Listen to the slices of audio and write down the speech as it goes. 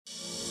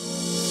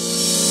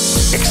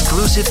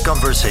Exclusive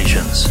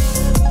conversations.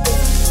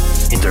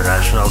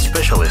 International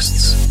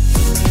specialists.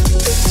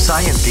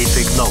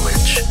 Scientific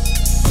knowledge.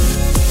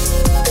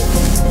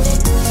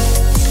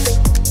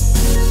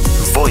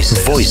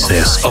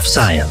 Voices of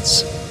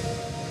Science.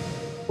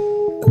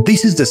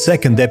 This is the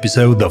second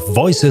episode of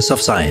Voices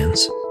of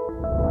Science.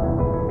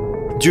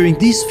 During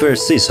this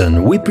first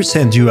season, we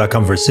present you a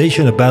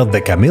conversation about the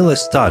KAMILLA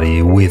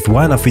study with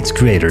one of its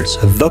creators,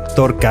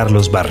 Dr.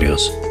 Carlos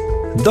Barrios.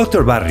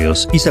 Dr.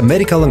 Barrios is a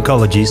medical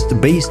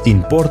oncologist based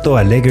in Porto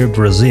Alegre,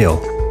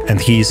 Brazil, and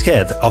he is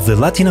head of the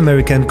Latin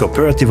American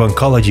Cooperative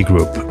Oncology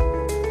Group.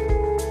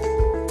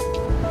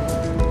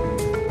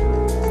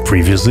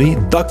 Previously,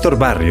 Dr.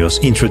 Barrios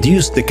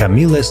introduced the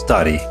KAMILLA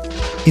study.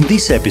 In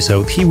this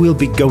episode, he will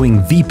be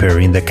going deeper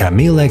in the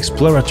KAMILLA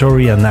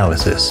exploratory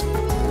analysis.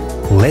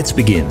 Let's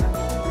begin.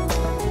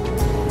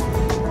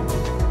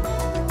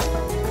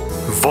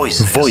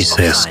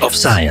 Voices of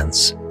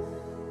Science.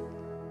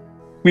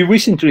 We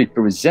recently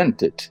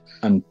presented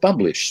and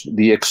published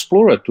the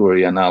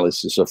exploratory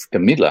analysis of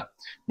KAMILLA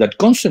that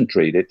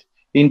concentrated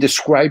in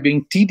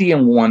describing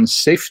T-DM1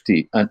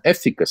 safety and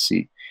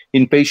efficacy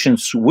in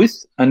patients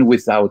with and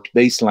without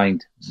baseline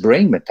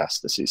brain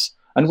metastases,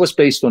 and was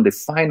based on the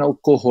final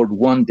cohort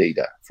 1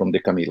 data from the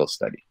KAMILLA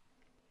study.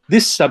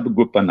 This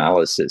subgroup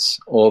analysis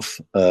of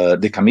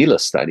the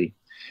KAMILLA study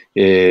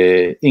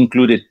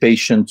included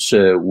patients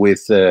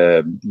with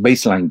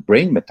baseline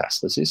brain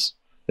metastases.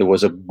 There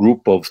was a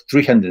group of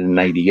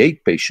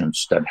 398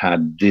 patients that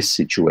had this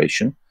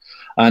situation,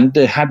 and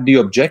had the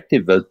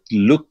objective of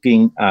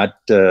looking at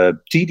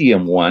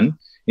T-DM1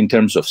 in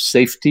terms of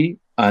safety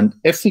and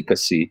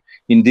efficacy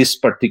in this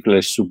particular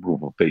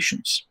subgroup of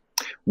patients.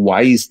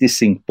 Why is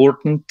this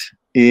important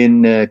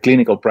in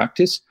clinical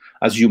practice?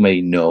 As you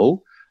may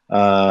know,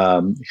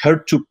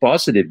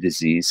 HER2-positive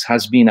disease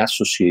has been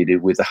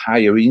associated with a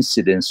higher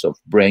incidence of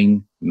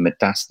brain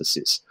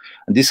metastasis.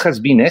 And this has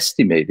been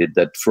estimated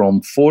that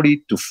from 40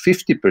 to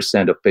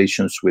 50% of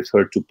patients with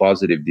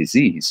HER2-positive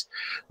disease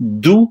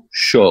do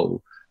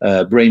show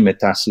brain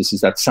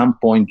metastasis at some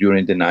point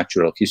during the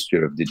natural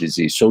history of the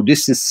disease. So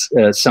this is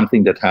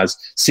something that has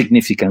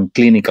significant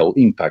clinical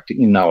impact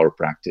in our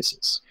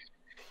practices.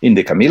 In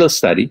the KAMILLA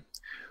study,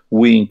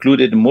 we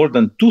included more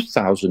than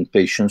 2,000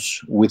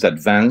 patients with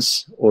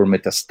advanced or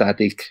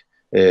metastatic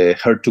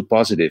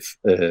HER2-positive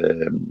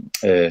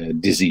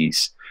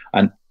disease.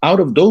 And out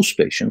of those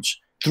patients,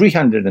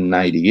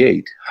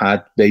 398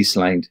 had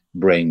baseline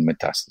brain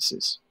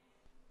metastasis.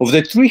 Of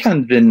the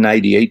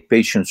 398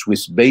 patients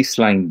with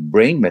baseline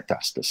brain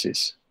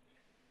metastasis,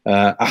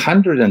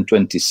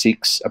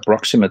 126,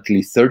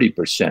 approximately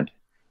 30%,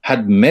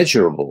 had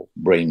measurable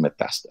brain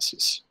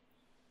metastasis.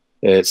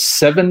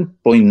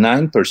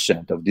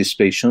 7.9% of these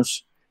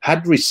patients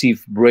had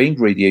received brain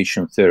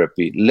radiation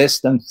therapy less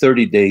than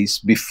 30 days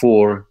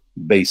before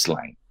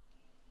baseline.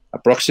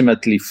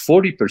 Approximately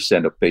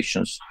 40% of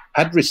patients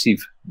had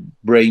received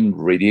brain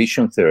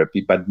radiation therapy,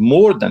 but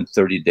more than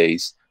 30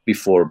 days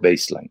before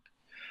baseline.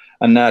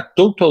 And a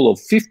total of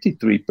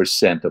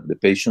 53% of the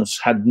patients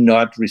had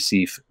not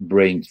received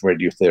brain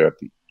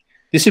radiotherapy.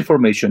 This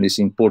information is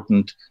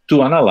important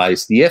to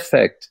analyze the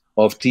effect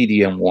of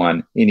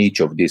T-DM1 in each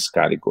of these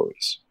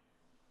categories.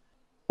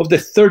 Of the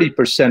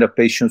 30% of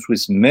patients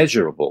with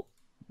measurable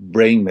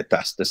brain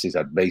metastasis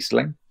at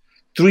baseline,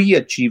 3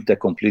 achieved a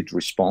complete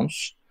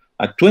response,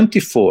 and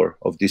 24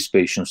 of these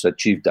patients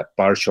achieved a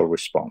partial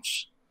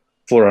response,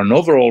 for an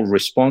overall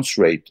response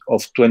rate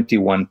of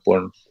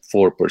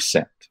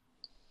 21.4%.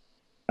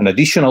 An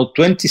additional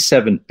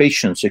 27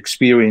 patients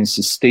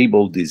experienced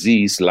stable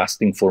disease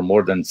lasting for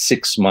more than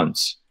 6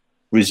 months,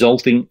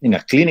 resulting in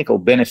a clinical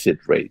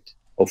benefit rate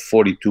of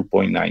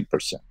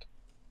 42.9%.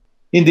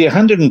 In the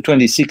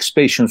 126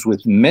 patients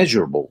with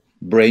measurable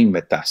brain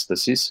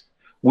metastasis,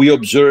 we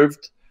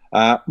observed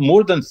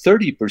more than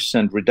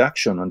 30%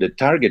 reduction on the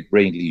target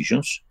brain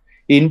lesions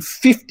in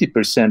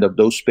 50% of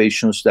those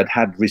patients that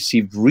had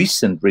received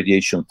recent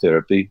radiation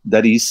therapy,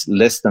 that is,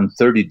 less than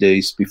 30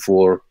 days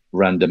before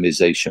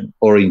randomization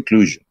or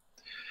inclusion.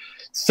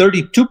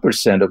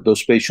 32% of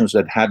those patients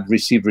that had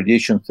received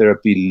radiation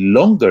therapy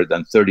longer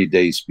than 30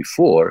 days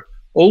before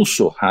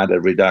also had a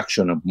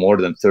reduction of more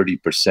than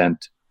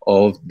 30%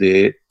 of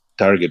the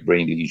target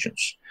brain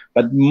lesions.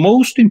 But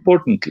most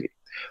importantly,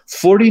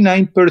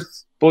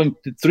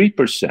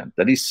 49.3%,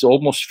 that is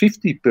almost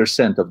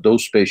 50% of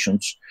those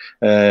patients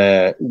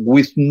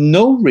with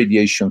no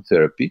radiation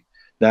therapy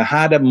that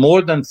had a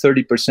more than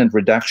 30%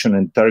 reduction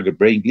in target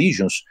brain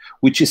lesions,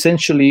 which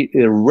essentially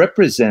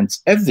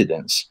represents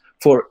evidence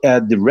for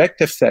a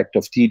direct effect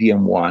of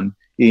T-DM1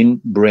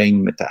 in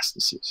brain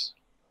metastasis.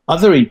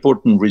 Other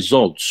important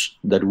results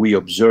that we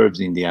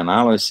observed in the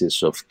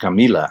analysis of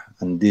KAMILLA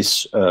and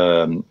this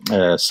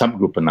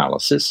subgroup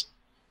analysis,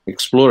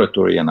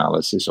 exploratory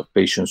analysis of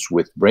patients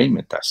with brain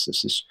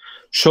metastasis,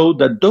 showed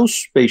that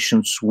those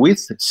patients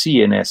with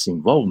CNS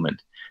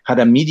involvement had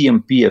a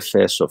median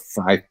PFS of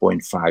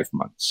 5.5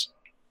 months.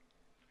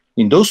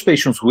 In those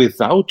patients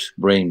without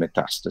brain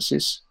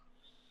metastasis,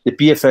 the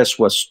PFS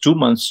was 2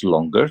 months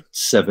longer,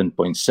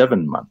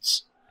 7.7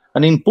 months,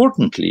 And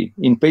importantly,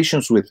 in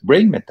patients with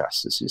brain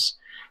metastasis,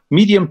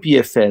 median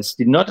PFS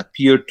did not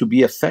appear to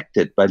be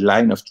affected by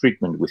line of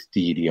treatment with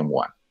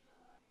T-DM1.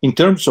 In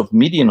terms of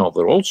median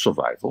overall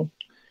survival,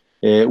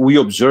 we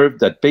observed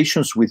that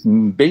patients with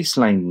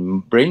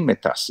baseline brain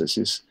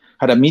metastasis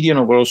had a median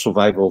overall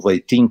survival of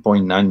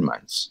 18.9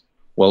 months,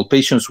 while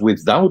patients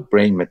without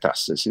brain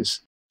metastasis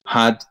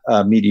had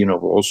a median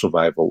overall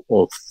survival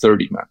of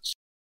 30 months.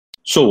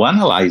 So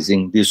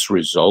analyzing these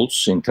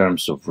results in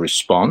terms of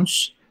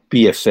response,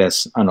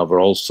 PFS, and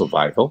overall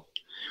survival,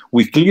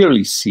 we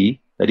clearly see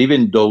that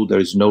even though there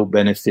is no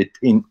benefit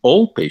in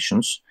all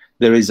patients,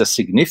 there is a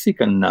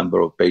significant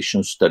number of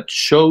patients that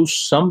show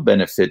some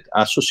benefit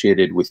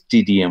associated with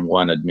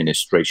T-DM1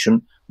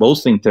 administration,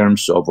 both in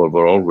terms of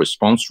overall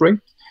response rate,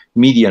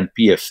 median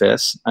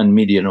PFS, and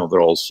median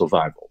overall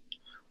survival.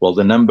 While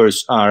the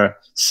numbers are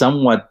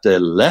somewhat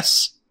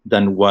less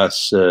than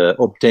was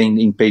obtained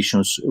in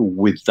patients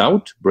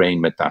without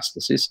brain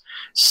metastasis,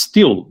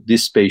 still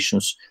these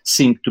patients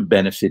seem to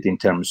benefit in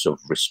terms of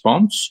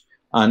response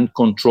and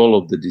control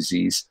of the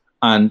disease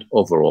and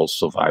overall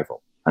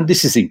survival. And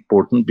this is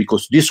important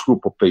because this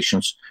group of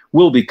patients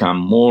will become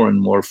more and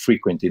more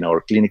frequent in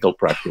our clinical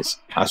practice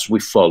as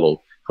we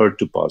follow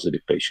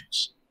HER2-positive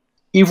patients.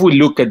 If we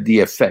look at the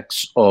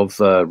effects of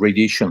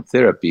radiation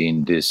therapy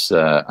in this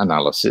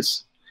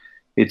analysis,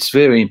 it's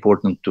very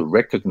important to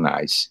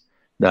recognize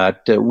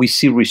that we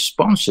see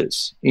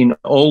responses in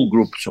all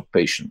groups of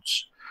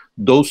patients.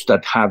 Those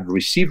that have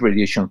received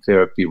radiation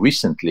therapy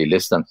recently,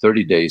 less than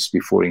 30 days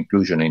before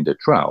inclusion in the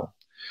trial,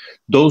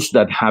 those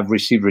that have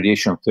received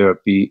radiation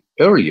therapy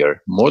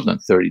earlier, more than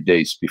 30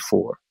 days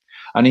before.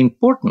 And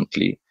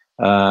importantly,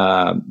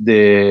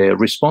 the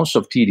response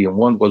of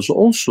T-DM1 was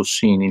also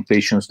seen in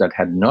patients that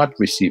had not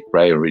received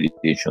prior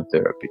radiation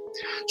therapy.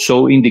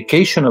 So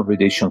indication of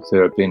radiation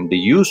therapy and the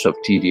use of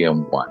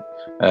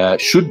T-DM1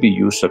 should be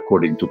used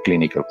according to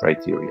clinical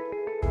criteria.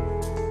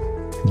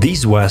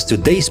 This was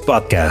today's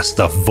podcast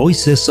of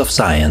Voices of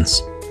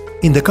Science.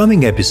 In the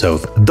coming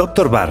episode,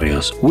 Dr.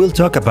 Barrios will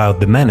talk about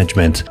the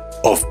management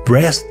of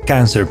breast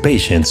cancer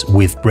patients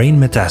with brain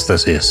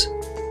metastasis.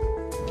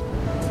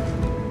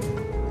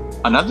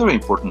 Another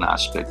important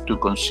aspect to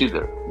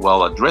consider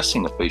while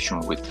addressing a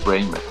patient with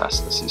brain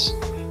metastasis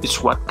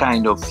is what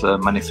kind of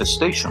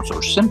manifestations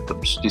or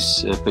symptoms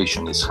this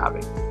patient is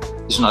having.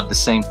 It's not the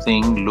same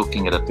thing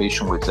looking at a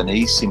patient with an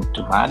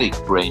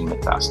asymptomatic brain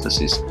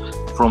metastasis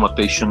from a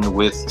patient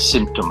with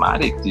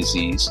symptomatic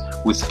disease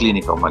with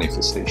clinical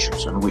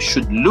manifestations. And we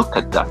should look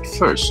at that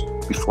first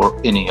before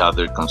any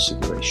other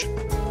consideration.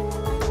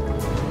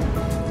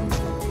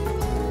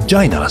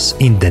 Join us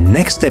in the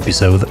next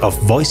episode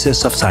of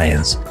Voices of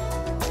Science.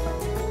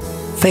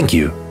 Thank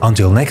you.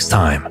 Until next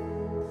time.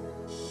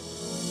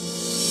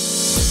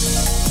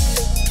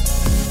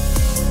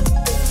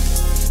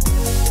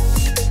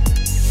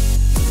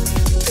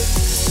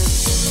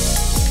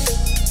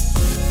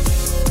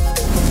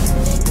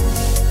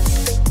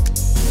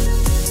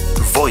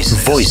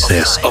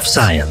 Voices of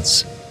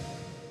Science.